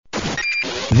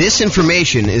This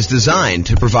information is designed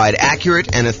to provide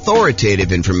accurate and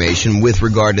authoritative information with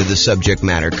regard to the subject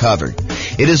matter covered.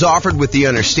 It is offered with the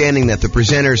understanding that the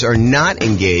presenters are not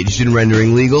engaged in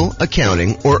rendering legal,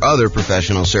 accounting, or other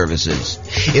professional services.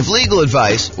 If legal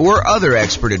advice or other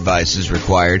expert advice is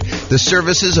required, the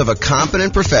services of a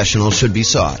competent professional should be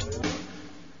sought.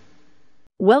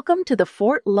 Welcome to the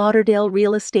Fort Lauderdale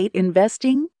Real Estate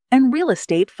Investing and Real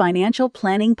Estate Financial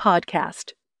Planning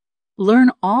Podcast.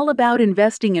 Learn all about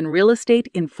investing in real estate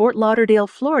in Fort Lauderdale,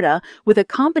 Florida, with a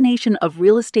combination of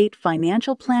real estate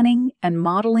financial planning and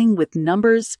modeling with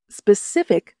numbers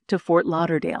specific to Fort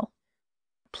Lauderdale.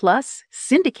 Plus,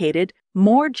 syndicated,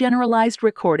 more generalized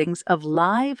recordings of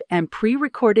live and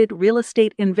pre-recorded real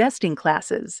estate investing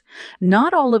classes,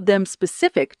 not all of them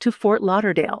specific to Fort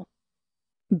Lauderdale.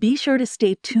 Be sure to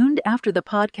stay tuned after the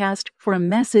podcast for a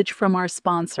message from our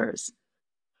sponsors.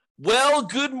 Well,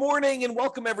 good morning and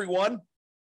welcome, everyone.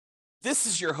 This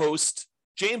is your host,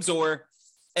 James Orr,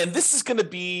 and this is going to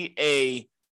be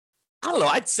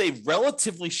I'd say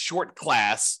relatively short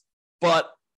class,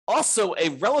 but also a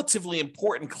relatively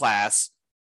important class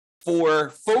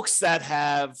for folks that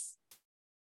have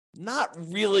not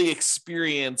really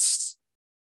experienced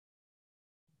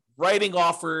writing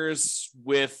offers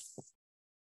with,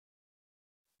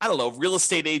 real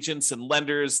estate agents and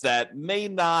lenders that may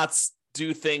not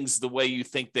do things the way you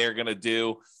think they're going to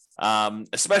do,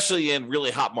 especially in really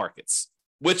hot markets,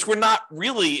 which we're not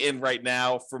really in right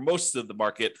now for most of the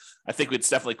market. I think it's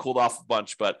definitely cooled off a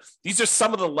bunch, but these are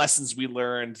some of the lessons we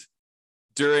learned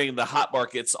during the hot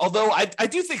markets, although I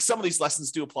do think some of these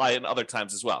lessons do apply in other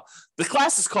times as well. The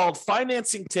class is called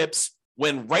Financing Tips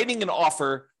When Writing an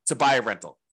Offer to Buy a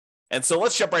Rental. And so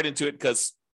let's jump right into it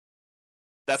because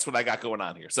that's what I got going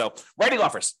on here. So writing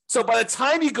offers. So by the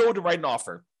time you go to write an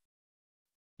offer,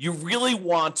 you really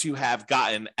want to have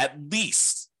gotten at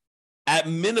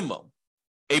minimum,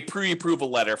 a pre-approval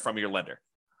letter from your lender.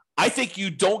 I think you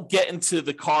don't get into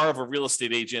the car of a real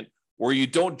estate agent or you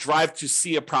don't drive to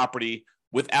see a property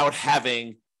without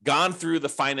having gone through the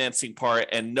financing part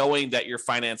and knowing that your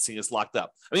financing is locked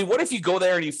up. I mean, what if you go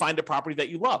there and you find a property that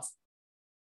you love?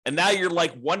 And now you're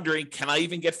like wondering, can I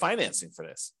even get financing for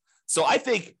this? So I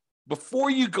think before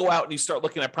you go out and you start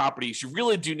looking at properties, you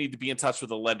really do need to be in touch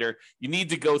with a lender. You need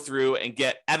to go through and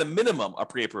get, at a minimum, a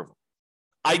pre-approval.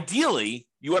 Ideally,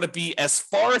 you want to be as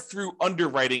far through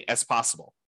underwriting as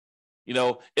possible.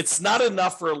 It's not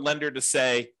enough for a lender to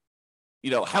say,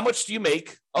 how much do you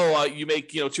make? Oh, you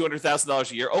make,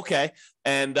 $200,000 a year. Okay.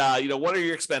 And, what are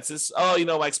your expenses? Oh,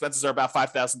 my expenses are about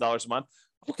 $5,000 a month.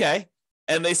 Okay.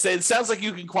 And they say, it sounds like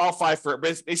you can qualify for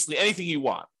basically anything you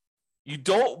want. You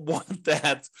don't want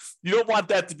that. You don't want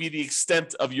that to be the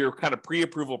extent of your kind of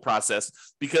pre-approval process,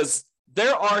 because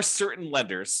there are certain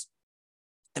lenders,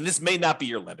 and this may not be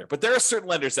your lender, but there are certain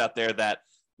lenders out there that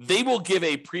they will give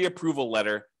a pre-approval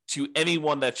letter to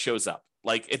anyone that shows up.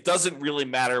 Like, it doesn't really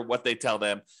matter what they tell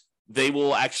them. They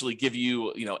will actually give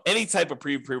you, any type of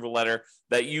pre-approval letter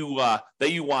that you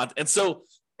want. And so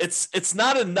it's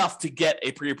not enough to get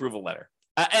a pre-approval letter.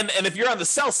 And if you're on the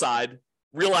sell side,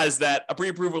 realize that a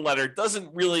pre-approval letter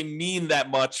doesn't really mean that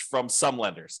much from some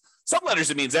lenders. Some lenders,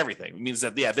 it means everything. It means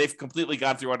that, they've completely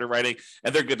gone through underwriting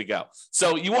and they're good to go.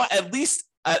 So you want at least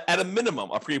at a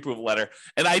minimum a pre-approval letter,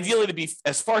 and ideally to be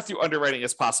as far through underwriting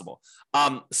as possible.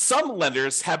 Some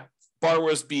lenders have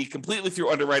borrowers be completely through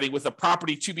underwriting with a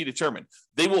property to be determined.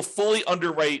 They will fully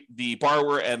underwrite the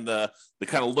borrower and the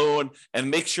kind of loan and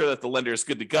make sure that the lender is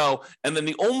good to go. And then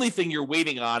the only thing you're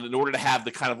waiting on in order to have the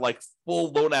kind of like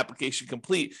full loan application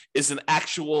complete is an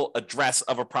actual address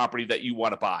of a property that you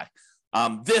want to buy.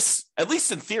 This, at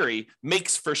least in theory,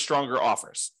 makes for stronger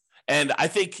offers. And I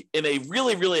think in a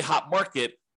really, really hot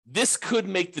market, this could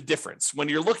make the difference when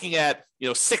you're looking at,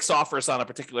 6 offers on a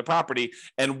particular property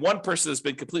and one person has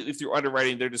been completely through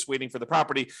underwriting. They're just waiting for the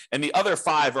property. And the other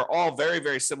 5 are all very,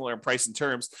 very similar in price and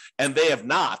terms, and they have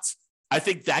not. I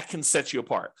think that can set you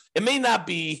apart. It may not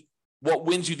be what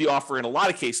wins you the offer in a lot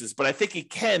of cases, but I think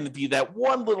it can be that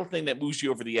one little thing that moves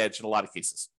you over the edge in a lot of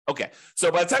cases. Okay.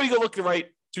 So by the time you go look to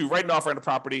write an offer on a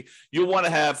property, you'll want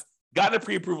to have gotten a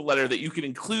pre-approval letter that you can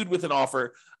include with an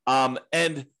offer.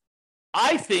 And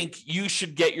I think you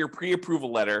should get your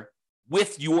pre-approval letter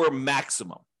with your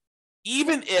maximum,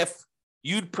 even if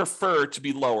you'd prefer to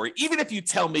be lower. Even if you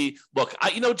tell me, look,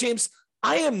 James,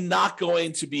 I am not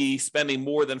going to be spending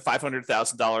more than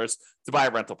 $500,000 to buy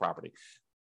a rental property,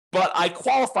 but I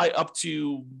qualify up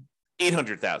to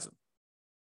 $800,000.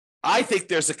 I think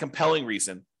there's a compelling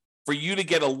reason for you to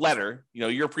get a letter,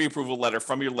 your pre-approval letter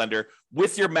from your lender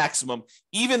with your maximum,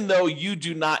 even though you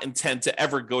do not intend to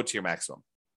ever go to your maximum.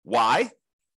 Why?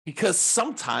 Because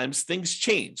sometimes things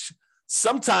change.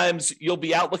 Sometimes you'll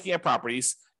be out looking at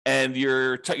properties and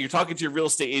you're talking to your real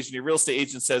estate agent. Your real estate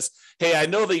agent says, hey, I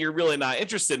know that you're really not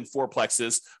interested in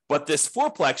fourplexes, but this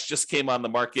fourplex just came on the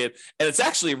market and it's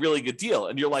actually a really good deal.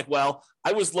 And you're like, well,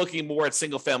 I was looking more at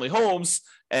single family homes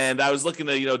and I was looking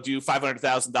to, do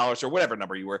 $500,000 or whatever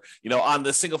number you were, on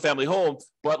the single family home,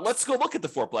 but let's go look at the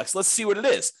fourplex. Let's see what it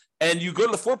is. And you go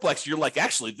to the fourplex, you're like,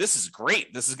 actually, this is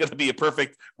great. This is going to be a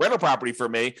perfect rental property for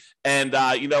me. And,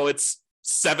 it's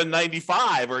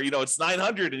 $795 or, it's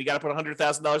 $900 and you got to put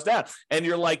 $100,000 down. And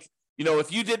you're like,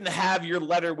 if you didn't have your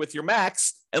letter with your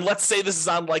max, and let's say this is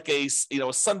on like a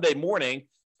Sunday morning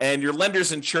and your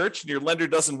lender's in church and your lender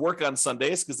doesn't work on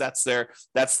Sundays because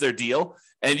that's their deal.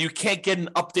 And you can't get an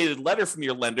updated letter from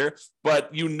your lender, but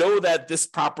you know that this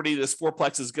property, this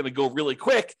fourplex is going to go really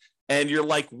quick. And you're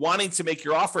like wanting to make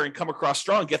your offer and come across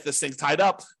strong, get this thing tied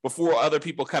up before other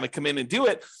people kind of come in and do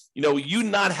it. You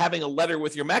not having a letter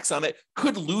with your max on it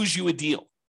could lose you a deal.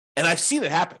 And I've seen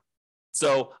it happen.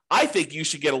 So I think you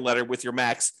should get a letter with your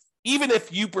max, even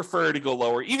if you prefer to go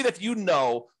lower, even if you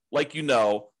know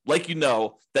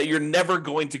that you're never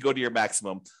going to go to your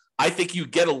maximum. I think you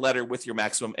get a letter with your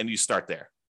maximum and you start there.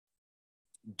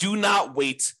 Do not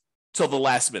wait till the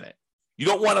last minute. You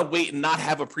don't want to wait and not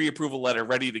have a pre-approval letter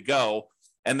ready to go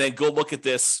and then go look at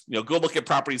this, go look at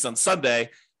properties on Sunday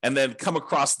and then come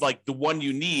across like the one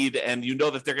you need. And you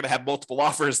know that they're going to have multiple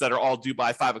offers that are all due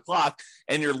by 5:00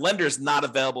 and your lender is not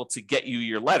available to get you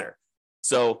your letter.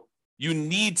 So you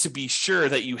need to be sure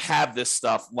that you have this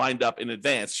stuff lined up in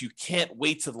advance. You can't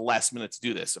wait to the last minute to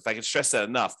do this. If I can stress that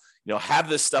enough, have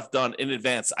this stuff done in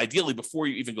advance, ideally before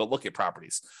you even go look at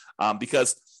properties,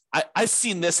 because I've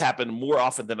seen this happen more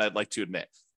often than I'd like to admit.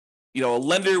 A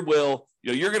lender will,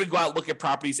 you're going to go out and look at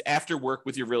properties after work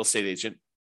with your real estate agent,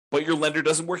 but your lender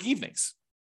doesn't work evenings,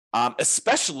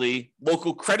 especially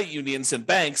local credit unions and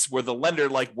banks where the lender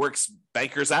works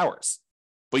bankers' hours,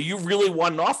 but you really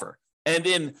want an offer. And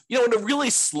in a really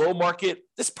slow market,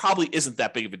 this probably isn't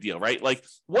that big of a deal, right? Like,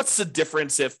 what's the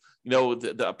difference if,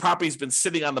 the property's been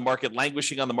sitting on the market,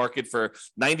 languishing on the market for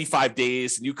 95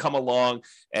 days, and you come along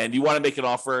and you want to make an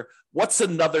offer? What's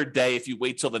another day if you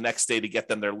wait till the next day to get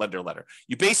them their lender letter?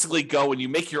 You basically go and you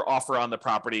make your offer on the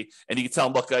property and you can tell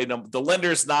them, look, the lender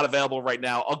is not available right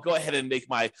now. I'll go ahead and make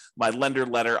my lender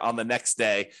letter on the next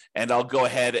day and I'll go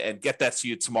ahead and get that to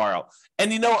you tomorrow.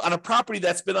 And, on a property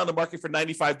that's been on the market for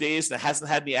 95 days and hasn't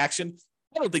had any action,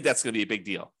 I don't think that's going to be a big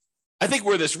deal. I think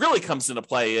where this really comes into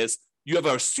play is you have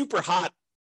a super hot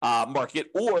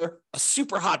market or a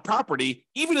super hot property,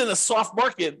 even in a soft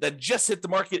market that just hit the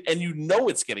market and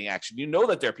it's getting action.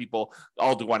 That there are people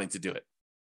all wanting to do it.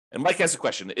 And Mike has a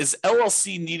question. Is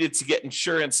LLC needed to get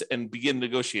insurance and begin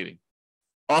negotiating?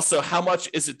 Also, how much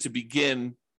is it to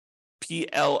begin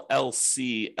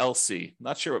PLLC LC?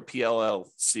 Not sure what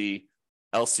PLLC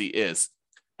LC is.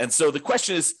 And so the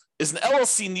question is an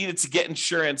LLC needed to get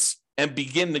insurance and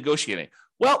begin negotiating?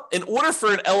 Well, in order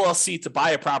for an LLC to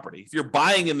buy a property, if you're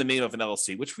buying in the name of an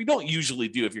LLC, which we don't usually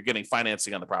do if you're getting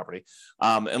financing on the property,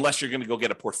 unless you're going to go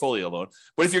get a portfolio loan.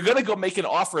 But if you're going to go make an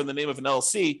offer in the name of an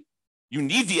LLC, you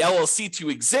need the LLC to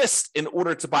exist in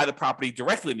order to buy the property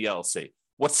directly in the LLC.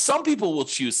 What some people will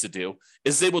choose to do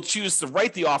is they will choose to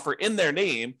write the offer in their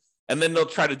name, and then they'll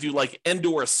try to do like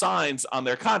end-or signs on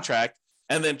their contract,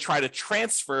 and then try to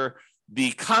transfer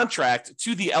the contract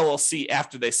to the LLC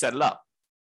after they set it up.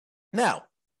 Now,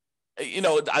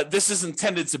 this is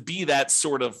intended to be that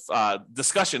sort of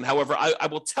discussion. However, I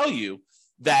will tell you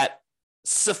that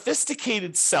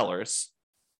sophisticated sellers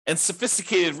and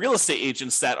sophisticated real estate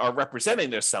agents that are representing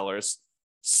their sellers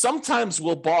sometimes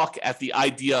will balk at the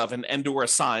idea of an end-or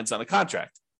signs on a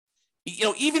contract.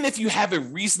 Even if you have a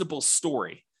reasonable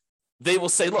story, they will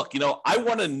say, look, I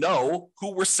want to know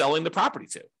who we're selling the property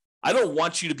to. I don't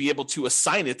want you to be able to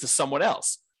assign it to someone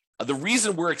else. The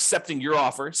reason we're accepting your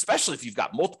offer, especially if you've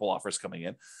got multiple offers coming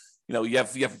in, you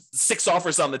have 6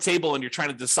 offers on the table and you're trying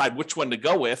to decide which one to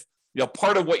go with.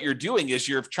 Part of what you're doing is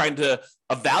you're trying to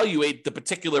evaluate the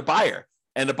particular buyer.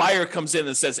 And the buyer comes in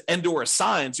and says end-or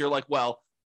signs. You're like, well,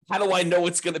 how do I know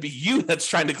it's going to be you that's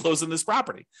trying to close on this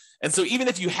property? And so even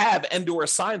if you have end-or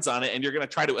signs on it and you're going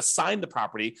to try to assign the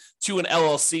property to an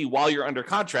LLC while you're under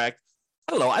contract,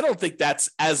 I don't think that's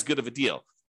as good of a deal.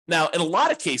 Now, in a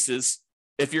lot of cases,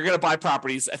 if you're going to buy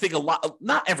properties, I think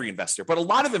not every investor, but a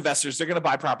lot of investors, they're going to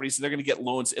buy properties and they're going to get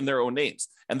loans in their own names.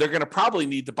 And they're going to probably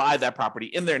need to buy that property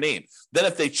in their name. Then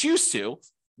if they choose to,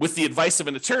 with the advice of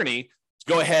an attorney,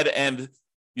 go ahead and,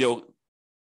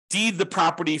 deed the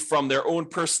property from their own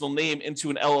personal name into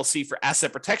an LLC for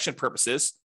asset protection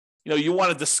purposes. you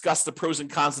want to discuss the pros and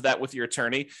cons of that with your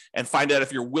attorney and find out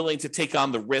if you're willing to take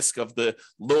on the risk of the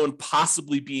loan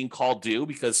possibly being called due,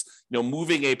 because,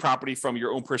 moving a property from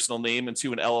your own personal name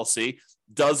into an LLC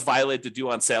does violate the due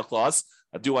on sale clause,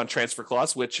 a due on transfer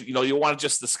clause, which, you'll want to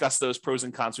just discuss those pros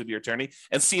and cons with your attorney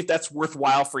and see if that's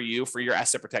worthwhile for you for your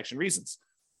asset protection reasons.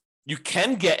 You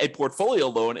can get a portfolio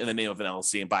loan in the name of an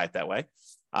LLC and buy it that way.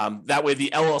 That way, the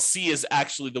LLC is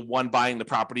actually the one buying the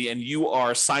property, and you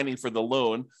are signing for the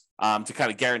loan to kind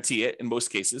of guarantee it in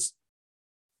most cases,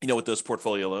 with those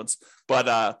portfolio loans. But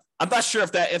I'm not sure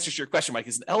if that answers your question, Mike.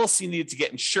 Is an LLC needed to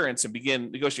get insurance and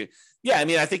begin negotiating? Yeah,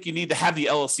 I think you need to have the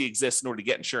LLC exist in order to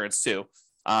get insurance too.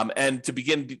 And to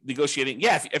begin negotiating.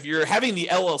 Yeah, if you're having the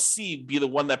LLC be the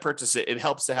one that purchases it, it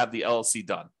helps to have the LLC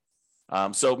done.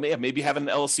 So maybe having an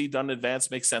LLC done in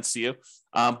advance makes sense to you.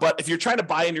 But if you're trying to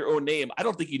buy in your own name, I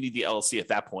don't think you need the LLC at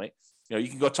that point. You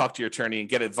can go talk to your attorney and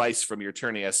get advice from your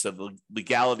attorney as to the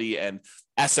legality and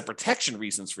asset protection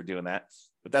reasons for doing that.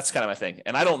 But that's kind of my thing.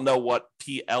 And I don't know what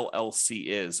PLLC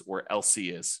is or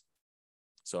LC is.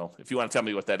 So if you want to tell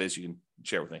me what that is, you can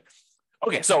share with me.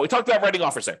 Okay, so we talked about writing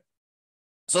offers there.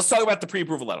 So let's talk about the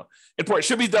pre-approval letter. Important. It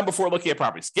should be done before looking at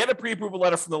properties. Get a pre-approval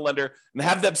letter from the lender and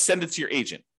have them send it to your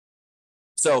agent.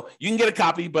 So you can get a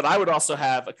copy, but I would also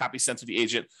have a copy sent to the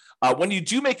agent. When you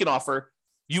do make an offer,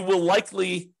 you will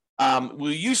likely,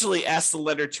 will usually ask the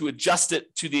lender to adjust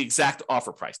it to the exact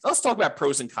offer price. Now, let's talk about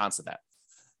pros and cons of that.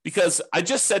 Because I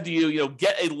just said to you,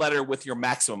 get a letter with your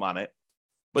maximum on it.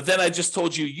 But then I just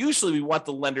told you, usually we want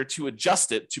the lender to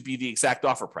adjust it to be the exact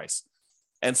offer price.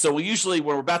 And so we usually,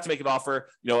 when we're about to make an offer,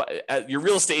 your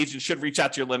real estate agent should reach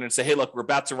out to your lender and say, hey, look, we're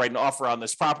about to write an offer on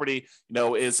this property.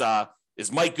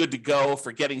 Is Mike good to go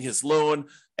for getting his loan?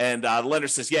 And the lender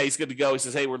says, yeah, he's good to go. He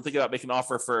says, hey, we're thinking about making an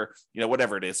offer for,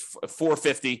 whatever it is,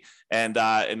 $450. And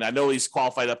I know he's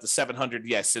qualified up to $700.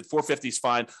 Yes, at $450 is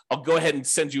fine. I'll go ahead and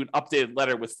send you an updated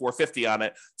letter with $450 on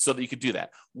it so that you could do that.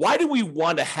 Why do we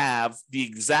want to have the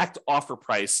exact offer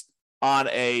price on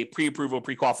a pre-approval,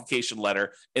 pre-qualification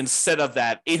letter instead of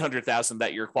that $800,000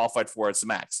 that you're qualified for as the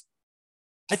max?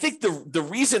 I think the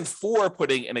reason for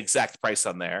putting an exact price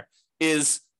on there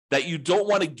is that you don't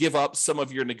want to give up some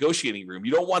of your negotiating room.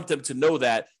 You don't want them to know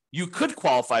that you could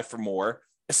qualify for more,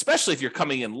 especially if you're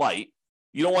coming in light.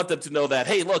 You don't want them to know that,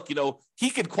 hey, look, he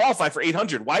could qualify for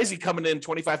 $800. Why is he coming in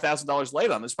 $25,000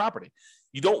 light on this property?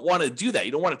 You don't want to do that.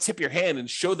 You don't want to tip your hand and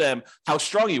show them how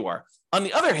strong you are. On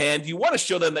the other hand, you want to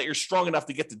show them that you're strong enough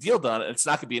to get the deal done, and it's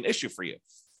not going to be an issue for you.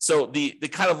 So the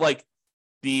kind of like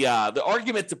the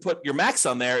argument to put your max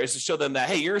on there is to show them that,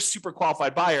 hey, you're a super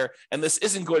qualified buyer, and this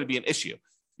isn't going to be an issue.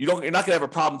 You're not going to have a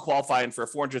problem qualifying for a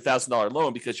 $400,000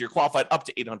 loan because you're qualified up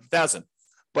to $800,000.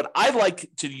 But I like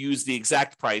to use the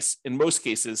exact price in most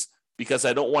cases because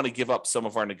I don't want to give up some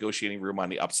of our negotiating room on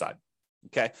the upside.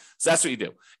 Okay, so that's what you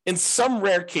do. In some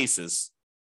rare cases,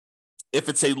 if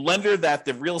it's a lender that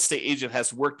the real estate agent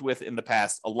has worked with in the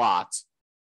past a lot,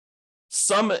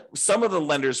 some of the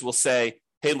lenders will say,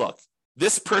 hey, look,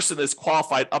 this person is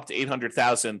qualified up to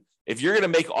 $800,000. If you're going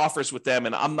to make offers with them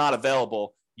and I'm not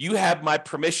available, you have my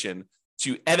permission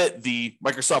to edit the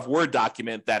Microsoft Word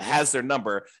document that has their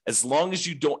number as long as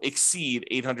you don't exceed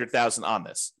 $800,000 on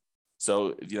this.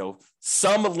 So,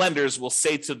 some lenders will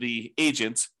say to the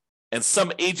agent, and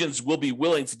some agents will be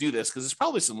willing to do this because there's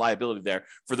probably some liability there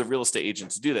for the real estate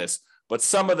agent to do this. But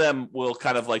some of them will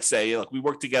kind of like say, look, we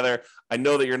work together. I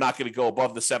know that you're not going to go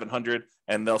above the 700.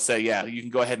 And they'll say, yeah, you can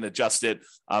go ahead and adjust it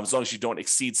as long as you don't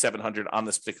exceed 700 on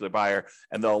this particular buyer.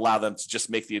 And they'll allow them to just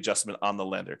make the adjustment on the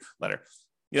letter.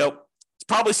 It's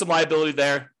probably some liability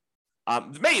there.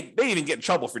 May even get in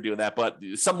trouble for doing that. But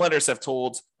some lenders have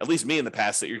told, at least me in the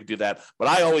past, that you can do that. But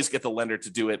I always get the lender to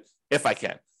do it if I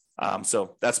can.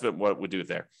 So that's been what we do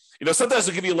there. Sometimes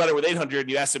they'll give you a letter with 800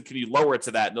 and you ask them, can you lower it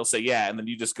to that? And they'll say, yeah. And then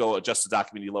you just go adjust the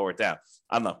document, you lower it down.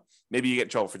 I don't know. Maybe you get in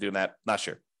trouble for doing that. Not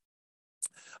sure.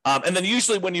 And then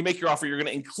usually when you make your offer, you're going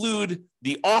to include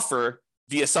the offer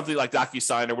via something like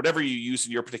DocuSign or whatever you use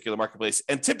in your particular marketplace.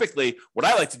 And typically what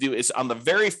I like to do is on the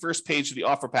very first page of the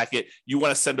offer packet, you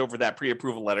want to send over that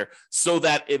pre-approval letter so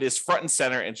that it is front and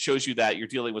center and shows you that you're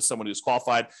dealing with someone who's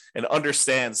qualified and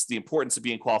understands the importance of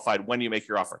being qualified when you make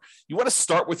your offer. You want to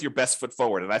start with your best foot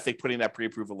forward. And I think putting that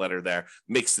pre-approval letter there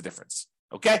makes the difference.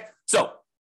 Okay. So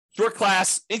short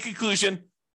class, in conclusion,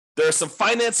 there are some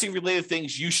financing related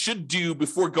things you should do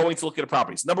before going to look at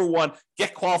properties. Number one,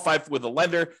 get qualified with a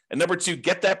lender. And number two,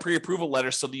 get that pre-approval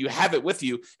letter so that you have it with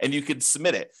you and you can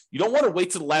submit it. You don't want to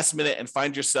wait to the last minute and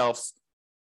find yourselves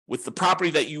with the property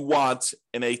that you want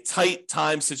in a tight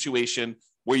time situation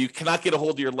where you cannot get a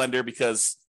hold of your lender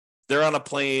because they're on a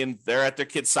plane, they're at their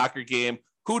kid's soccer game,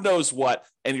 who knows what,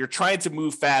 and you're trying to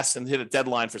move fast and hit a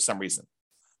deadline for some reason.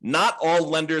 Not all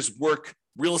lenders work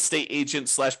real estate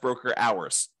agent / broker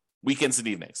hours, weekends and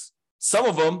evenings. Some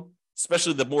of them,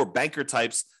 especially the more banker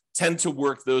types, tend to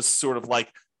work those sort of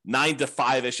like 9 to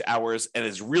 5-ish hours, and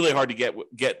it's really hard to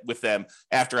get with them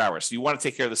after hours. So you want to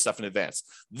take care of this stuff in advance.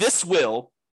 This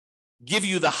will give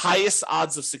you the highest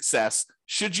odds of success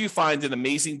should you find an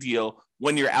amazing deal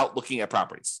when you're out looking at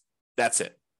properties. That's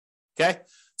it. Okay?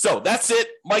 So that's it.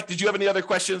 Mike, did you have any other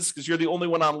questions? Because you're the only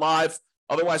one on live.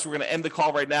 Otherwise, we're going to end the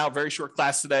call right now. Very short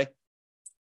class today.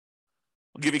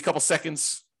 I'll give you a couple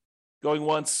seconds. Going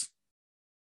once.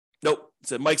 Nope.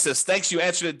 So Mike says, thanks, you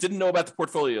answered it. Didn't know about the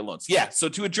portfolio loans. Yeah, so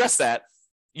to address that,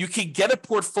 you can get a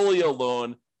portfolio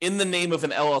loan in the name of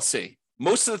an LLC.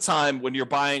 Most of the time when you're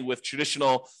buying with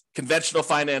traditional conventional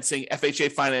financing,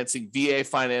 FHA financing, VA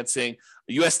financing,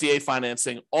 USDA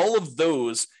financing, all of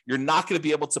those, you're not going to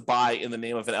be able to buy in the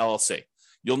name of an LLC.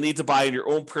 You'll need to buy in your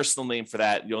own personal name for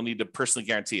that. You'll need to personally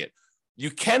guarantee it. You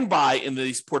can buy in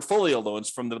these portfolio loans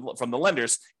from the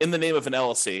lenders in the name of an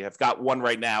LLC. I've got one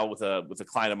right now with a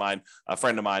client of mine, a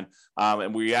friend of mine,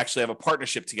 and we actually have a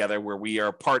partnership together where we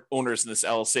are part owners in this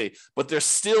LLC. But there's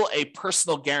still a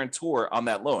personal guarantor on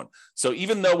that loan. So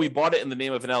even though we bought it in the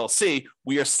name of an LLC,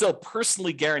 we are still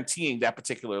personally guaranteeing that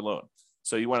particular loan.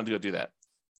 So you want to go do that.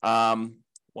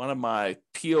 One of my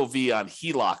POV on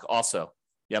HELOC also.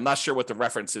 Yeah, I'm not sure what the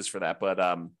reference is for that, but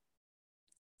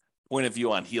point of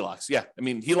view on HELOCs. Yeah, I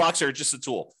mean, HELOCs are just a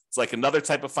tool. It's like another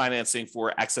type of financing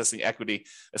for accessing equity,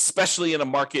 especially in a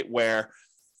market where,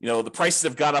 you know, the prices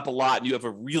have gone up a lot and you have a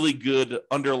really good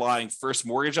underlying first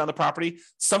mortgage on the property.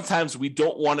 Sometimes we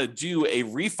don't want to do a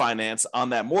refinance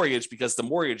on that mortgage because the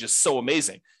mortgage is so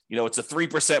amazing. You know, it's a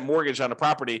 3% mortgage on a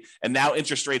property and now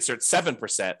interest rates are at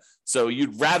 7%. So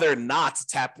you'd rather not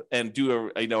tap and do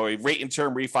a rate and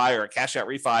term refi or a cash out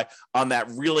refi on that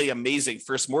really amazing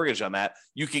first mortgage on that.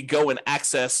 You could go and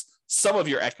access some of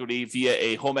your equity via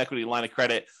a home equity line of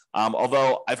credit.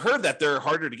 Although I've heard that they're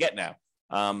harder to get now.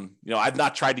 I've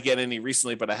not tried to get any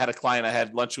recently, but I had a client I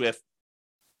had lunch with.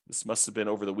 This must have been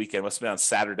over the weekend, must have been on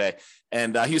Saturday.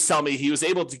 And he was telling me he was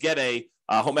able to get a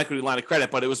home equity line of credit,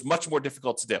 but it was much more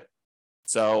difficult to do.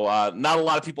 So not a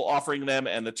lot of people offering them,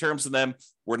 and the terms of them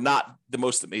were not the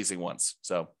most amazing ones.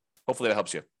 So hopefully that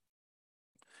helps you.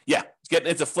 Yeah, getting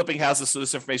into flipping houses, so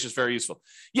this information is very useful.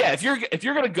 Yeah, if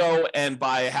you're going to go and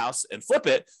buy a house and flip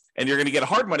it, and you're going to get a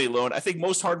hard money loan, I think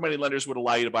most hard money lenders would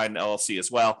allow you to buy an LLC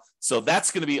as well. So that's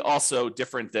going to be also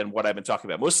different than what I've been talking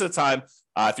about. Most of the time,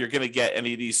 if you're going to get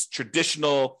any of these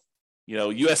traditional,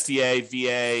 USDA,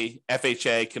 VA,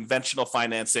 FHA, conventional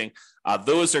financing,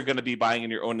 those are going to be buying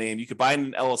in your own name. You could buy in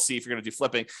an LLC if you're going to do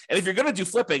flipping. And if you're going to do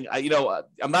flipping,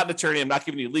 I'm not an attorney. I'm not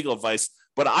giving you legal advice.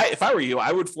 But if I were you,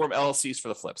 I would form LLCs for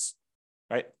the flips.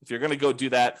 Right? If you're going to go do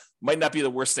that, might not be the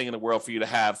worst thing in the world for you to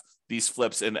have these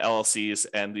flips in LLCs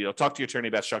and, talk to your attorney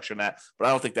about structuring that, but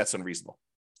I don't think that's unreasonable.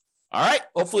 All right.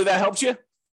 Hopefully that helps you.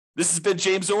 This has been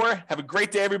James Orr. Have a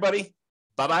great day, everybody.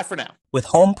 Bye-bye for now. With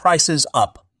home prices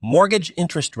up, mortgage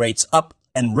interest rates up,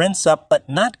 and rents up, but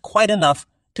not quite enough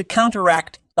to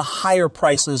counteract the higher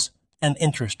prices and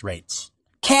interest rates.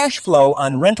 Cash flow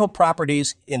on rental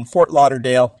properties in Fort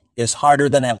Lauderdale is harder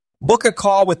than ever. Book a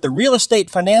call with the Real Estate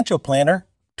Financial Planner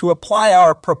to apply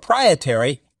our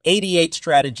proprietary 88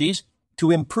 strategies to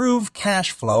improve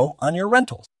cash flow on your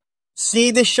rentals.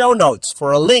 See the show notes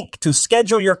for a link to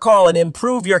schedule your call and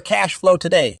improve your cash flow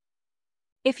today.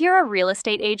 If you're a real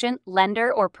estate agent,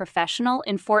 lender, or professional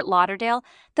in Fort Lauderdale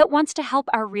that wants to help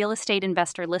our real estate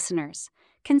investor listeners,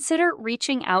 consider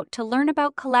reaching out to learn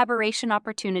about collaboration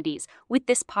opportunities with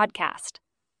this podcast.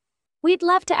 We'd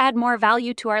love to add more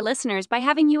value to our listeners by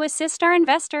having you assist our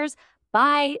investors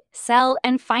buy, sell,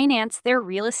 and finance their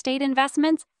real estate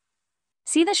investments.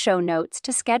 See the show notes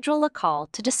to schedule a call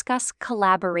to discuss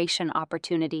collaboration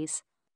opportunities.